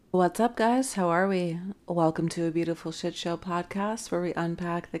What's up, guys? How are we? Welcome to a Beautiful Shit Show podcast where we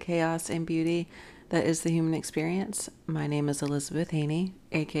unpack the chaos and beauty that is the human experience. My name is Elizabeth Haney,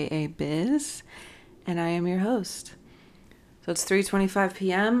 aka Biz, and I am your host. So it's 3:25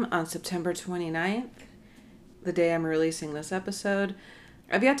 p.m. on September 29th, the day I'm releasing this episode.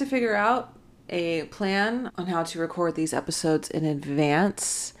 I've yet to figure out a plan on how to record these episodes in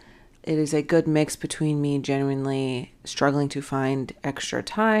advance. It is a good mix between me genuinely struggling to find extra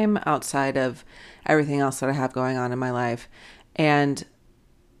time outside of everything else that I have going on in my life and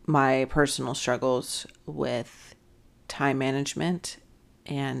my personal struggles with time management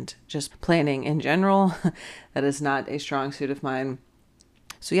and just planning in general. That is not a strong suit of mine.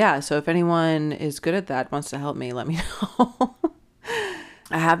 So if anyone is good at that, wants to help me, let me know.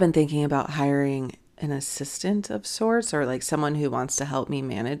 I have been thinking about hiring an assistant of sorts, or like someone who wants to help me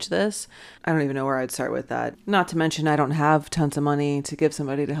manage this. I don't even know where I'd start with that. Not to mention I don't have tons of money to give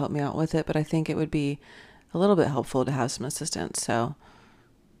somebody to help me out with it, but I think it would be a little bit helpful to have some assistance. So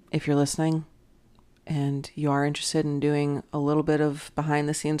if you're listening and you are interested in doing a little bit of behind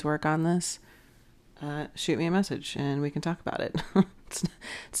the scenes work on this, shoot me a message and we can talk about it.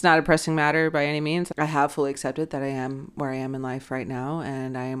 It's not a pressing matter by any means. I have fully accepted that I am where I am in life right now,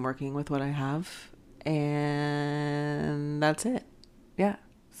 and I am working with what I have, and that's it. Yeah.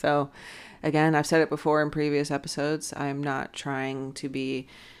 So again, I've said it before in previous episodes, I'm not trying to be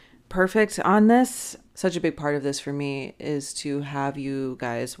perfect on this. Such a big part of this for me is to have you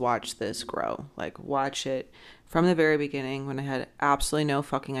guys watch this grow. Like, watch it from the very beginning when I had absolutely no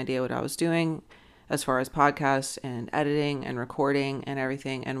fucking idea what I was doing as far as podcasts and editing and recording and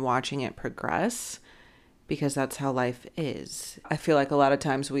everything, and watching it progress, because that's how life is. I feel like a lot of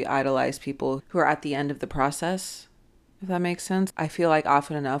times we idolize people who are at the end of the process, if that makes sense. I feel like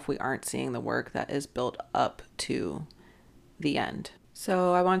often enough we aren't seeing the work that is built up to the end.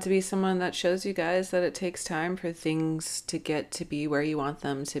 So I want to be someone that shows you guys that it takes time for things to get to be where you want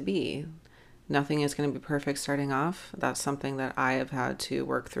them to be. Nothing is going to be perfect starting off. That's something that I have had to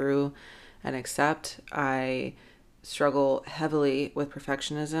work through and accept. I struggle heavily with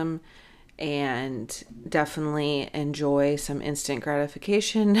perfectionism and definitely enjoy some instant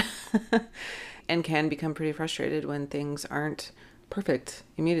gratification and can become pretty frustrated when things aren't perfect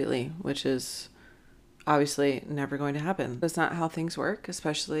immediately, which is obviously never going to happen. That's not how things work,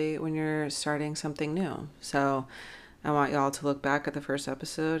 especially when you're starting something new. So I want y'all to look back at the first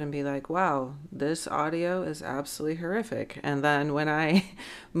episode and be like, wow, this audio is absolutely horrific. And then when I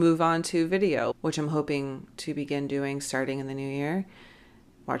move on to video, which I'm hoping to begin doing starting in the new year,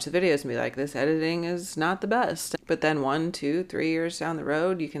 watch the videos and be like, this editing is not the best. But then 1, 2, 3 years down the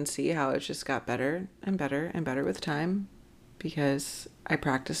road, you can see how it just got better and better and better with time, because I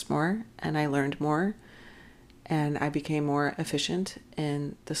practiced more and I learned more and I became more efficient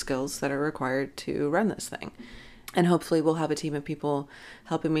in the skills that are required to run this thing. And hopefully we'll have a team of people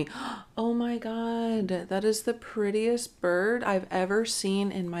helping me. Oh my God, that is the prettiest bird I've ever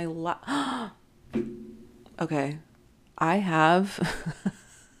seen in my life. Okay, I have...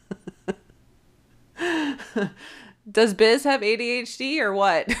 Does Biz have ADHD or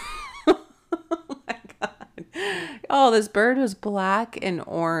what? Oh my God. Oh, this bird was black and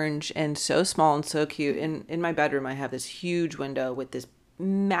orange and so small and so cute. In my bedroom, I have this huge window with this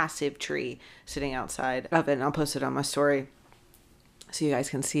massive tree sitting outside of it, and I'll post it on my story so you guys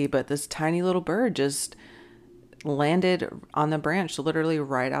can see. But this tiny little bird just landed on the branch literally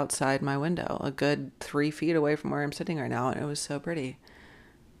right outside my window, a good 3 feet away from where I'm sitting right now, and it was so pretty.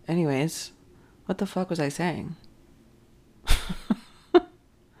 Anyways, what the fuck was I saying?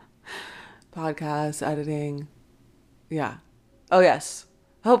 Podcast editing. Yeah. Oh yes,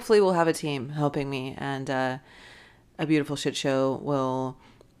 hopefully we'll have a team helping me, and a beautiful shit show will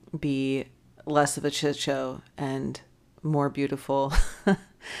be less of a shit show and more beautiful.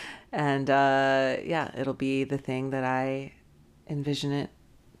 And yeah, it'll be the thing that I envision it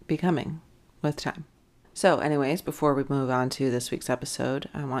becoming with time. So anyways, before we move on to this week's episode,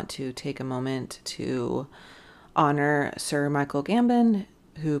 I want to take a moment to honor Sir Michael Gambon,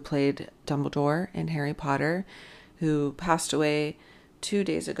 who played Dumbledore in Harry Potter, who passed away 2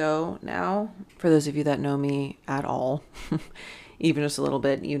 days ago now. For those of you that know me at all, even just a little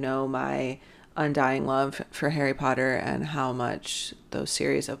bit, you know my undying love for Harry Potter and how much those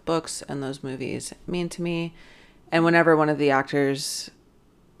series of books and those movies mean to me. And whenever one of the actors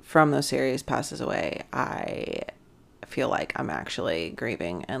from those series passes away, I feel like I'm actually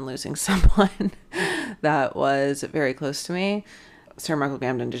grieving and losing someone that was very close to me. Sir Michael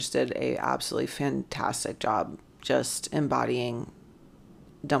Gambon just did a absolutely fantastic job just embodying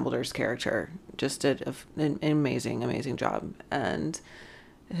Dumbledore's character. Just did an amazing, amazing job. And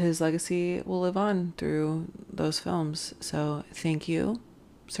his legacy will live on through those films. So thank you,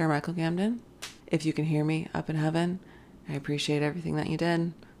 Sir Michael Gambon. If you can hear me up in heaven, I appreciate everything that you did.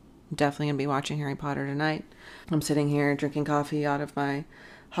 I'm definitely going to be watching Harry Potter tonight. I'm sitting here drinking coffee out of my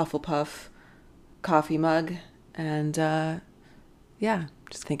Hufflepuff coffee mug. And yeah,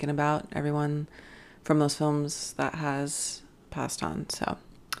 just thinking about everyone from those films that has passed on. So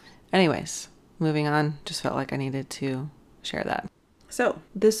anyways, moving on. Just felt like I needed to share that. So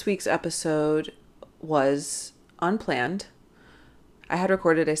this week's episode was unplanned. I had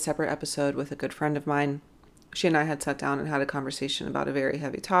recorded a separate episode with a good friend of mine. She and I had sat down and had a conversation about a very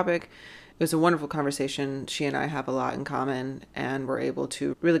heavy topic. It was a wonderful conversation. She and I have a lot in common and we're able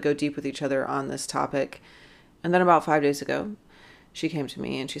to really go deep with each other on this topic. And then about 5 days ago, she came to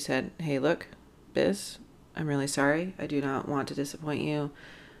me and she said, "Hey, look, Biz, I'm really sorry. I do not want to disappoint you,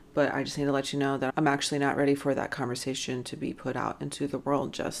 but I just need to let you know that I'm actually not ready for that conversation to be put out into the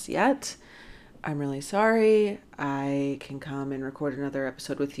world just yet. I'm really sorry. I can come and record another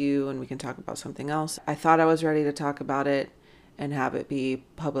episode with you and we can talk about something else. I thought I was ready to talk about it and have it be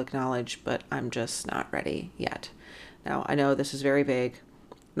public knowledge, but I'm just not ready yet." Now, I know this is very vague.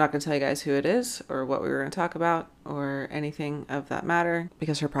 I'm not going to tell you guys who it is or what we were going to talk about or anything of that matter,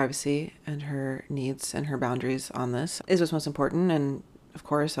 because her privacy and her needs and her boundaries on this is what's most important. And of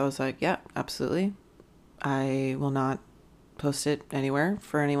course, I was like, yeah, absolutely. I will not post it anywhere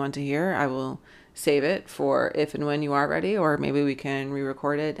for anyone to hear. I will save it for if and when you are ready, or maybe we can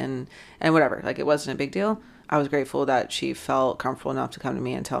re-record it and whatever. Like, it wasn't a big deal. I was grateful that she felt comfortable enough to come to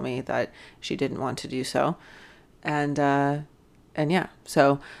me and tell me that she didn't want to do so. And yeah,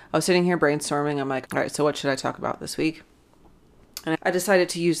 so I was sitting here brainstorming. I'm like, all right, so what should I talk about this week? And I decided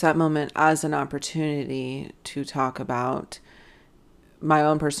to use that moment as an opportunity to talk about my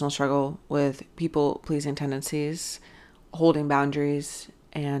own personal struggle with people-pleasing tendencies, holding boundaries,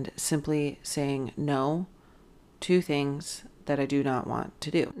 and simply saying no to things that I do not want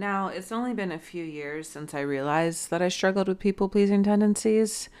to do. Now, it's only been a few years since I realized that I struggled with people-pleasing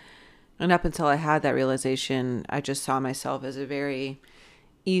tendencies. And up until I had that realization, I just saw myself as a very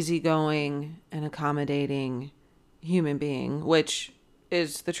easygoing and accommodating human being, which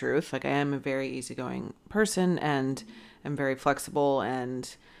is the truth. Like, I am a very easygoing person and I'm very flexible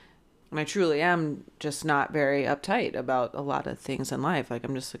and I truly am just not very uptight about a lot of things in life. Like,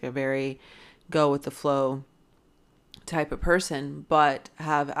 I'm just like a very go with the flow type of person, but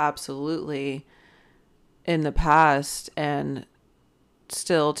have absolutely in the past and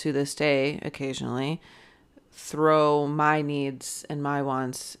still to this day occasionally throw my needs and my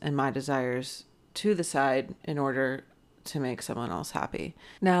wants and my desires to the side in order to make someone else happy.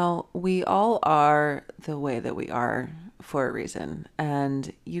 Now, we all are the way that we are for a reason,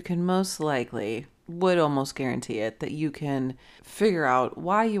 and you can most likely, would almost guarantee it, that you can figure out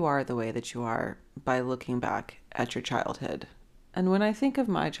why you are the way that you are by looking back at your childhood. And when I think of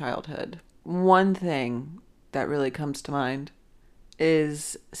my childhood, one thing that really comes to mind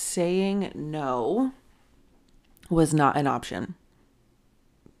is saying no was not an option.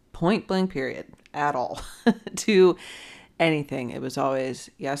 Point blank period at all to anything. It was always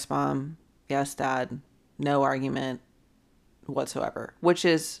yes, mom, yes, dad, no argument whatsoever, which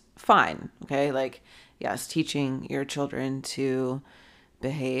is fine. Okay. Like, yes, teaching your children to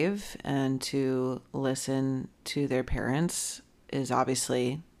behave and to listen to their parents is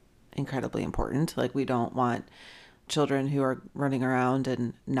obviously incredibly important. Like, we don't want children who are running around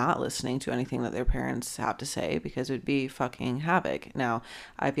and not listening to anything that their parents have to say, because it would be fucking havoc. Now,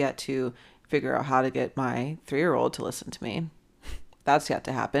 I've yet to figure out how to get my 3-year-old to listen to me. That's yet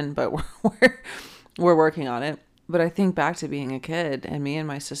to happen, but we're working on it. But I think back to being a kid, and me and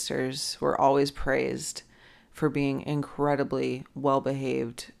my sisters were always praised for being incredibly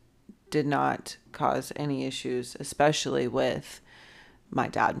well-behaved, did not cause any issues, especially with my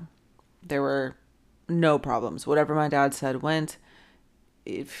dad. There were no problems. Whatever my dad said went.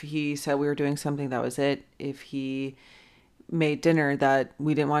 If he said we were doing something, that was it. If he made dinner that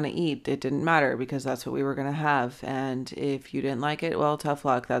we didn't want to eat, it didn't matter, because that's what we were going to have. And if you didn't like it, well, tough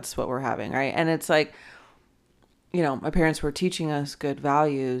luck. That's what we're having, right? And it's like, you know, my parents were teaching us good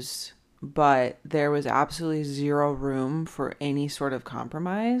values, but there was absolutely zero room for any sort of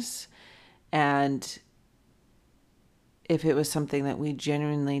compromise. And if it was something that we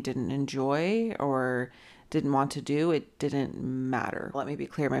genuinely didn't enjoy or didn't want to do, it didn't matter. Let me be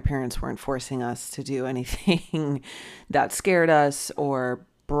clear. My parents weren't forcing us to do anything that scared us or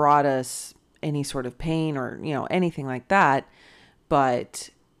brought us any sort of pain or, you know, anything like that. But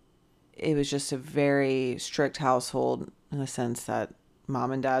it was just a very strict household in the sense that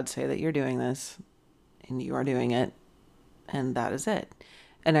mom and dad say that you're doing this and you are doing it, and that is it.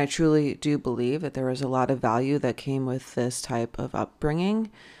 And I truly do believe that there was a lot of value that came with this type of upbringing.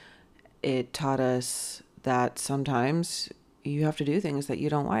 It taught us that sometimes you have to do things that you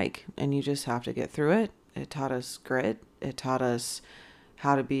don't like and you just have to get through it. It taught us grit. It taught us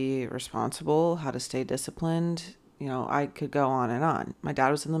how to be responsible, how to stay disciplined. You know, I could go on and on. My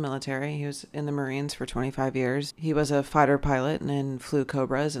dad was in the military. He was in the Marines for 25 years. He was a fighter pilot and flew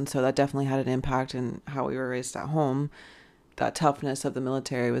Cobras. And so that definitely had an impact in how we were raised at home. That toughness of the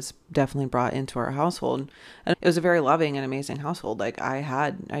military was definitely brought into our household. And it was a very loving and amazing household. Like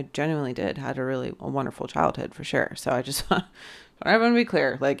I genuinely did had a wonderful childhood for sure. So I just want everyone to be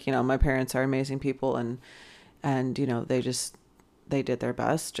clear. Like, you know, my parents are amazing people and, you know, they did their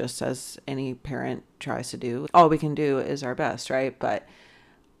best, just as any parent tries to do. All we can do is our best, right? But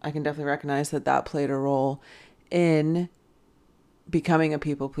I can definitely recognize that played a role in becoming a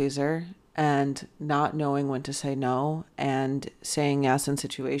people pleaser and not knowing when to say no and saying yes in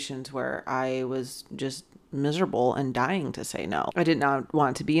situations where I was just miserable and dying to say no. I did not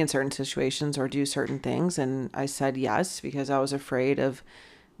want to be in certain situations or do certain things, and I said yes because I was afraid of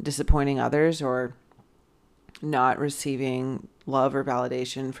disappointing others or not receiving love or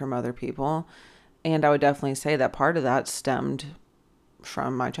validation from other people. And I would definitely say that part of that stemmed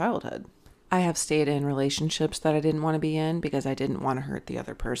from my childhood. I have stayed in relationships that I didn't want to be in because I didn't want to hurt the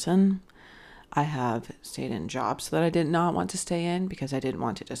other person. I have stayed in jobs that I did not want to stay in because I didn't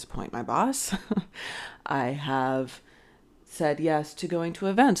want to disappoint my boss. I have said yes to going to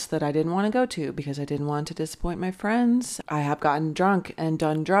events that I didn't want to go to because I didn't want to disappoint my friends. I have gotten drunk and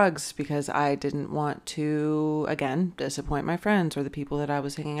done drugs because I didn't want to, again, disappoint my friends or the people that I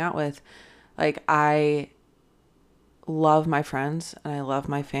was hanging out with. Like, I love my friends and I love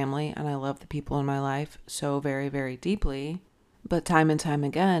my family and I love the people in my life so very, very deeply. But time and time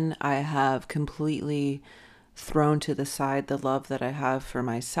again, I have completely thrown to the side the love that I have for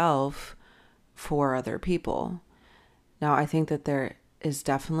myself for other people. Now, I think that there is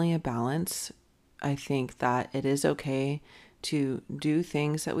definitely a balance. I think that it is okay to do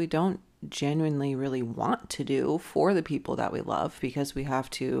things that we don't genuinely really want to do for the people that we love because we have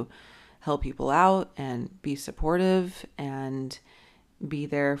to help people out and be supportive and be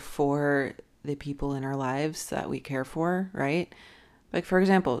there for the people in our lives that we care for, right? Like, for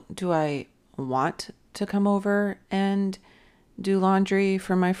example, do I want to come over and do laundry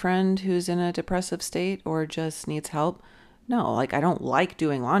for my friend who's in a depressive state or just needs help? No, like, I don't like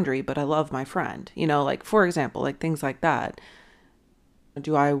doing laundry, but I love my friend, you know, like, for example, like things like that.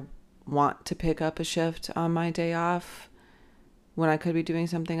 Do I want to pick up a shift on my day off when I could be doing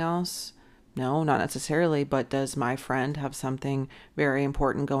something else? No, not necessarily, but does my friend have something very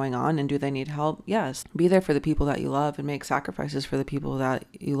important going on and do they need help? Yes. Be there for the people that you love and make sacrifices for the people that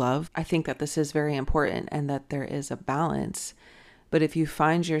you love. I think that this is very important and that there is a balance. But if you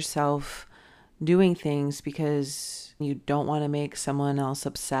find yourself doing things because you don't want to make someone else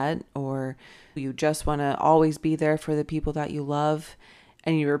upset or you just want to always be there for the people that you love,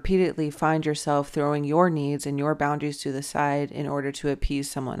 and you repeatedly find yourself throwing your needs and your boundaries to the side in order to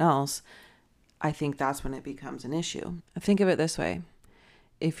appease someone else, I think that's when it becomes an issue. Think of it this way.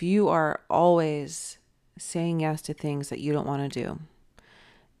 If you are always saying yes to things that you don't want to do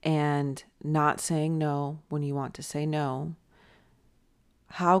and not saying no when you want to say no,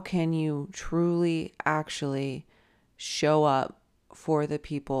 how can you truly actually show up for the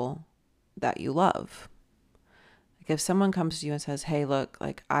people that you love? Like, if someone comes to you and says, hey, look,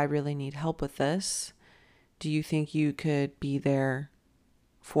 like, I really need help with this. Do you think you could be there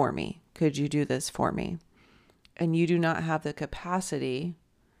for me? Could you do this for me? And you do not have the capacity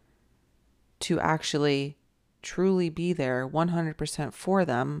to actually truly be there 100% for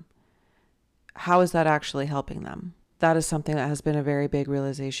them. How is that actually helping them? That is something that has been a very big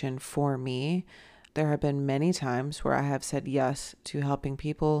realization for me. There have been many times where I have said yes to helping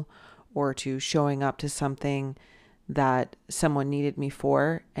people or to showing up to something that someone needed me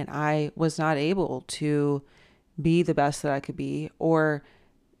for, and I was not able to be the best that I could be or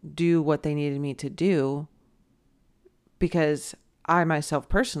do what they needed me to do because I myself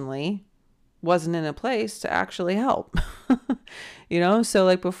personally wasn't in a place to actually help. You know, so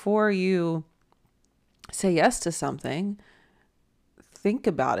like, before you say yes to something, think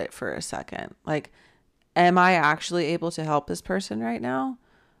about it for a second. Like, am I actually able to help this person right now?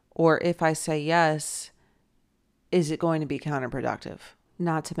 Or if I say yes, is it going to be counterproductive?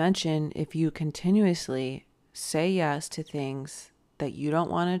 Not to mention, if you continuously say yes to things that you don't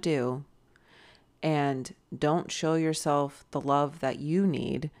want to do and don't show yourself the love that you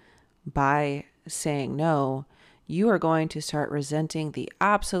need by saying no, you are going to start resenting the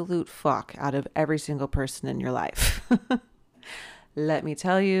absolute fuck out of every single person in your life. Let me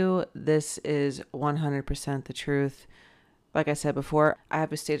tell you, this is 100% the truth. Like I said before, I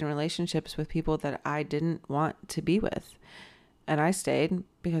have stayed in relationships with people that I didn't want to be with. And I stayed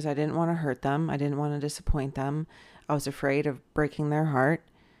because I didn't want to hurt them. I didn't want to disappoint them. I was afraid of breaking their heart.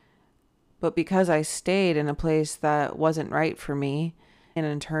 But because I stayed in a place that wasn't right for me, and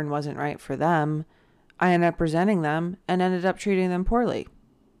in turn wasn't right for them, I ended up resenting them and ended up treating them poorly.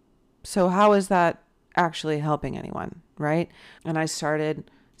 So how is that actually helping anyone, right? And I stayed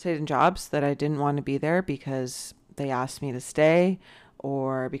in jobs that I didn't want to be there because they asked me to stay,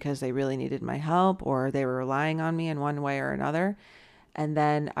 or because they really needed my help, or they were relying on me in one way or another. And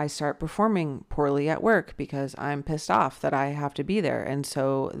then I start performing poorly at work because I'm pissed off that I have to be there. And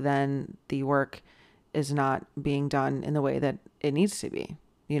so then the work is not being done in the way that it needs to be,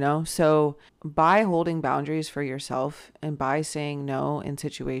 So by holding boundaries for yourself and by saying no in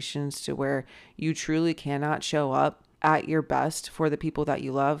situations to where you truly cannot show up at your best for the people that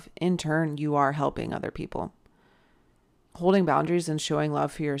you love, in turn, you are helping other people. Holding boundaries and showing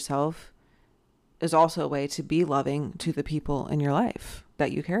love for yourself is also a way to be loving to the people in your life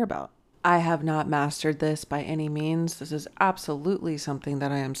that you care about. I have not mastered this by any means. This is absolutely something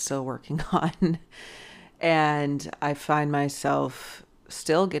that I am still working on. And I find myself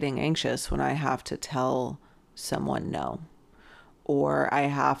still getting anxious when I have to tell someone no, or I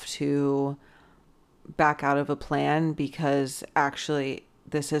have to back out of a plan because actually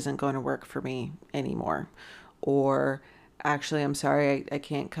this isn't going to work for me anymore. Or actually, I'm sorry, I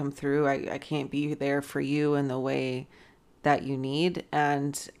can't come through. I can't be there for you in the way that you need.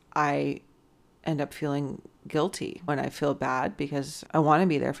 And I end up feeling guilty when I feel bad because I want to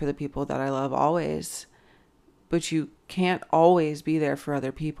be there for the people that I love always. But you can't always be there for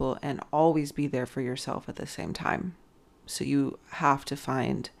other people and always be there for yourself at the same time. So you have to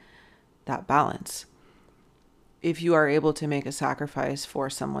find that balance. If you are able to make a sacrifice for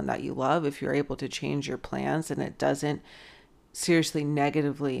someone that you love, if you're able to change your plans and it doesn't seriously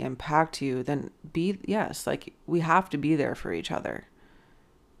negatively impact you, then we have to be there for each other.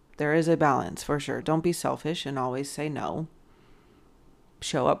 There is a balance for sure. Don't be selfish and always say no.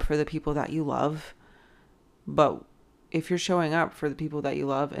 Show up for the people that you love. But if you're showing up for the people that you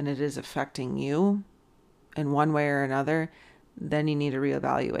love and it is affecting you in one way or another, then you need to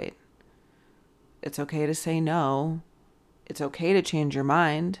reevaluate. It's okay to say no. It's okay to change your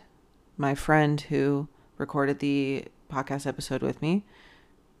mind. My friend who recorded the podcast episode with me,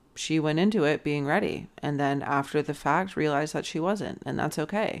 she went into it being ready. And then after the fact, realized that she wasn't. And that's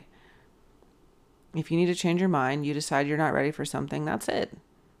okay. If you need to change your mind, you decide you're not ready for something, that's it.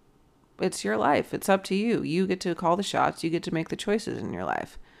 It's your life. It's up to you. You get to call the shots. You get to make the choices in your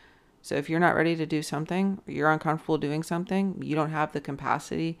life. So if you're not ready to do something, or you're uncomfortable doing something, you don't have the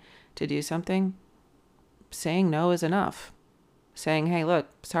capacity to do something, saying no is enough. Saying, hey, look,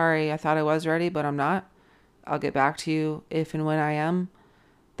 sorry, I thought I was ready, but I'm not. I'll get back to you if and when I am.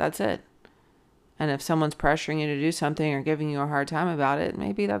 That's it. And if someone's pressuring you to do something or giving you a hard time about it,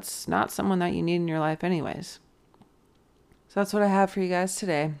 maybe that's not someone that you need in your life anyways. So that's what I have for you guys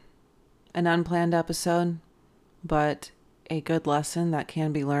today. An unplanned episode, but a good lesson that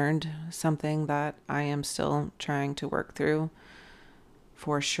can be learned. Something that I am still trying to work through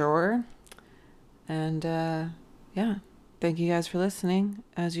for sure. And thank you guys for listening.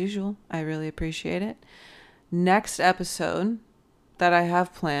 As usual, I really appreciate it. Next episode that I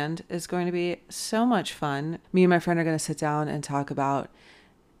have planned is going to be so much fun. Me and my friend are going to sit down and talk about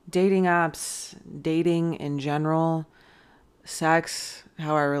dating apps, dating in general, sex,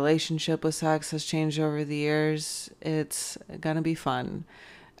 how our relationship with sex has changed over the years. It's going to be fun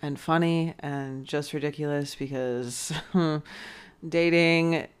and funny and just ridiculous because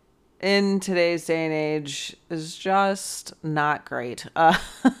dating in today's day and age is just not great.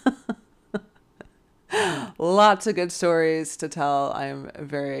 Lots of good stories to tell. I'm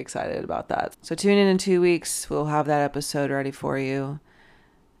very excited about that. So tune in 2 weeks. We'll have that episode ready for you.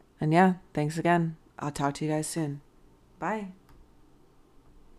 And yeah, thanks again. I'll talk to you guys soon. Bye.